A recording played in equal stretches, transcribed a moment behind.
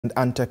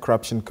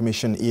Anti-Corruption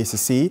Commission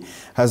EACC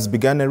has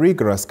begun a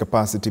rigorous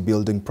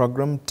capacity-building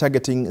program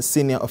targeting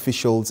senior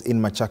officials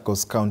in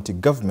Machakos County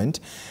government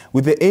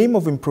with the aim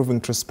of improving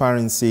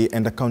transparency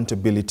and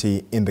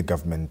accountability in the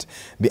government.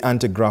 The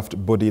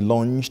anti-graft body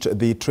launched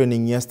the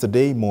training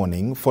yesterday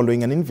morning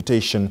following an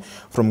invitation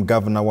from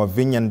Governor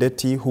Wavinya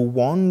Ndeti, who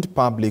warned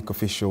public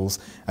officials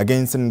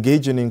against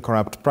engaging in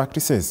corrupt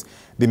practices.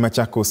 The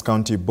Machakos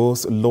County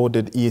boss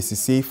lauded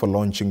EACC for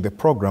launching the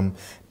program,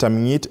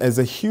 terming it as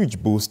a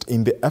huge boost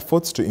in the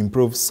efforts to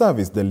improve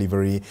service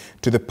delivery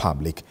to the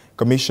public.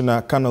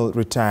 Commissioner Colonel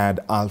Retired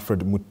Alfred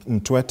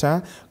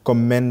Mtweta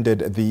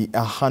commended the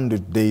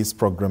 100 Days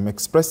program,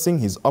 expressing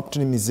his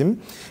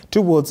optimism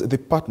towards the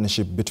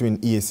partnership between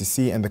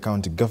EACC and the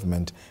county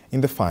government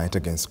in the fight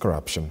against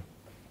corruption.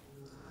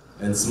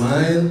 And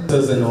smile,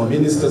 and our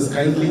ministers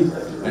kindly,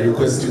 I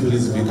request you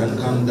please if you can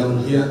come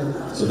down here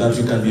so that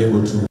we can be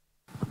able to.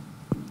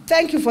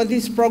 Thank you for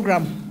this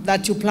program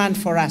that you planned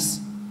for us.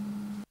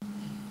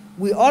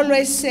 We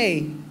always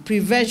say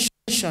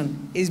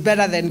prevention is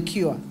better than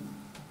cure.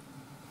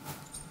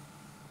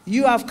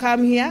 You have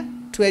come here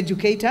to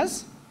educate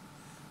us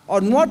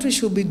on what we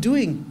should be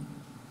doing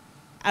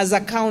as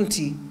a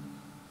county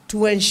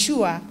to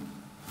ensure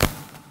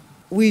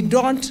we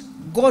don't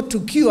go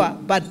to cure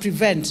but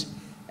prevent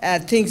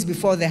things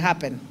before they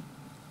happen.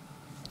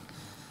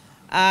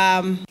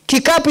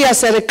 Kikapu ya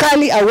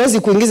serikali hawezi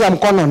kuingiza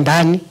mkono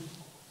ndani.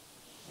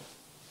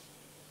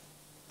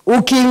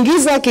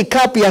 Ukiingiza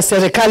kikapu ya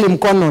serikali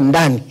mkono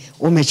ndani,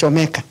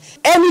 umechomeka.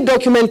 Any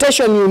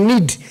documentation you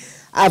need,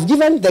 I've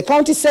given the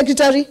county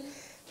secretary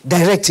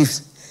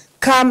directives.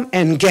 Come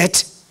and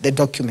get the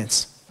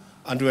documents.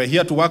 And we're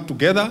here to work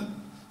together,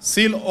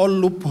 seal all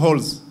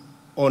loopholes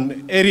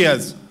on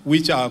areas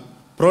which are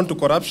prone to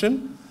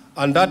corruption,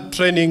 and that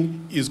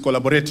training is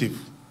collaborative.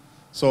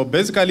 So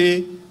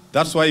basically,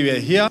 that's why we are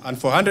here. And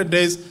for 100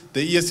 days,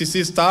 the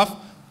EACC staff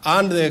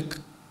and the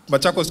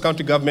Machakos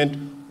County government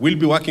will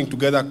be working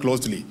together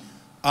closely.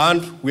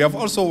 And we have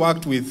also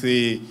worked with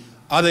the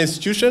other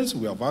institutions.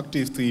 We have worked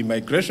with the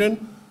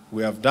immigration.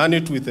 We have done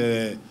it with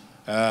the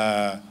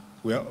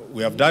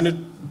we have done it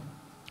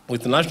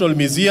with the National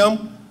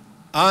Museum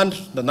and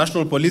the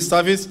National Police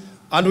Service,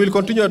 and we'll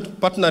continue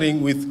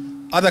partnering with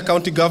other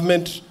county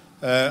governments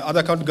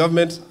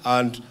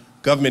and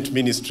government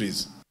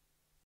ministries.